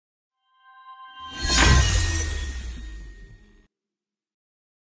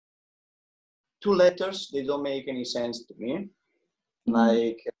two letters, they don't make any sense to me. Mhm.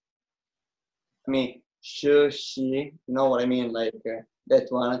 Like, I mean, she, she, you know what I mean? Like, that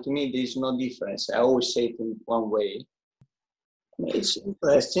one, to me, there's no difference. I always say it in one way. I mean, it's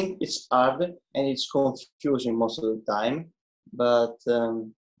interesting, it's hard, and it's confusing most of the time, but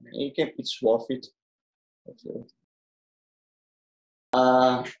it's worth it.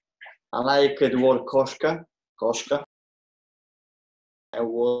 Uh, I like the word koshka, koshka. I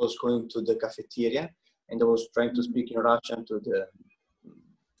was going to the cafeteria and I was trying to speak in Russian to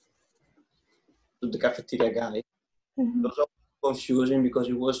the cafeteria guy. It Mhm. was always confusing because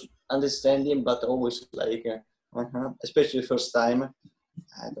he was understanding, but always like, especially the first time.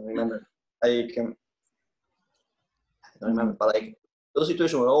 I don't remember. Like, I don't remember, but like those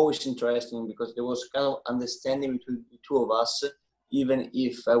situations were always interesting because there was kind of understanding between the two of us, even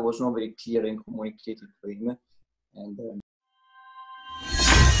if I was not very clear in communicating to him. And